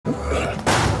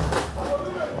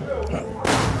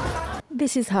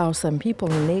This is how some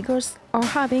people in Lagos are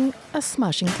having a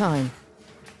smashing time.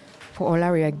 For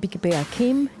Olaria Bigbe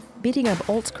Akim, beating up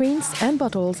old screens and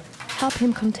bottles help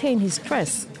him contain his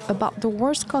stress about the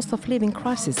worst cost of living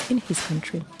crisis in his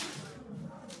country.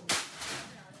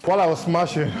 While I was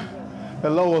smashing, a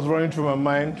lot was running through my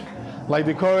mind, like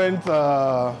the current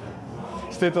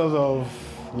status of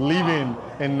living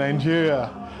in Nigeria.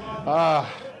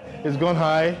 It's gone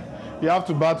high. You have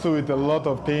to battle with a lot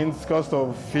of things, cost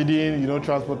of feeding,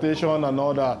 transportation and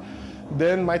all that.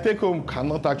 Then my take home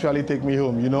cannot actually take me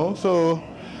home, So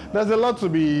there's a lot to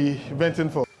be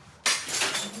venting for.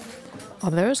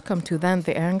 Others come to vent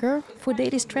their anger for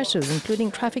daily stresses, including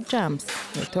traffic jams,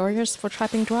 notorious for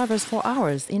trapping drivers for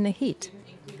hours in the heat.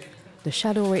 The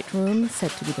Shadow Rate Room, said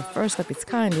to be the first of its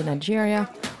kind in Nigeria,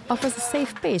 offers a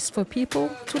safe space for people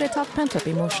to let out pent-up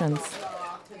emotions.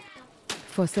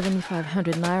 For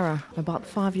 7,500 naira, about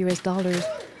 $5,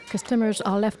 customers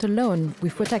are left alone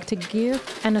with protective gear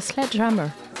and a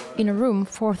sledgehammer in a room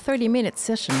for a 30-minute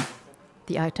session.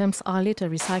 The items are later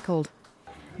recycled.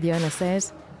 The owner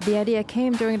says the idea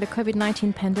came during the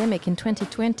COVID-19 pandemic in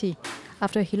 2020,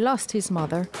 after he lost his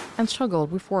mother and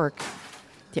struggled with work.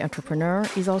 The entrepreneur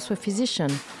is also a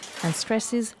physician and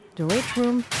stresses the Rate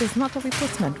Room is not a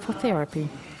replacement for therapy.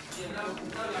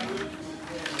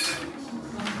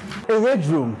 A Rate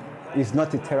Room is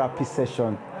not a therapy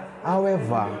session.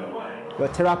 However, your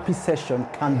therapy session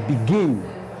can begin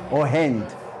or end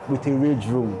with a Rate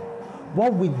Room.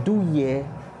 What we do here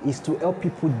is to help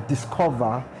people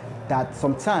discover that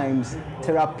sometimes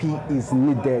therapy is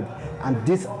needed, and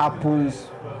this happens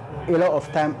a lot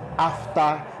of time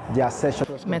after their session.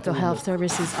 Mental health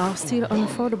services are still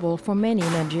unaffordable for many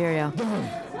in Nigeria.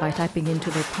 By tapping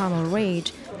into their primal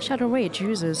rage, Shadow Rage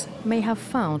users may have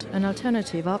found an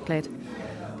alternative outlet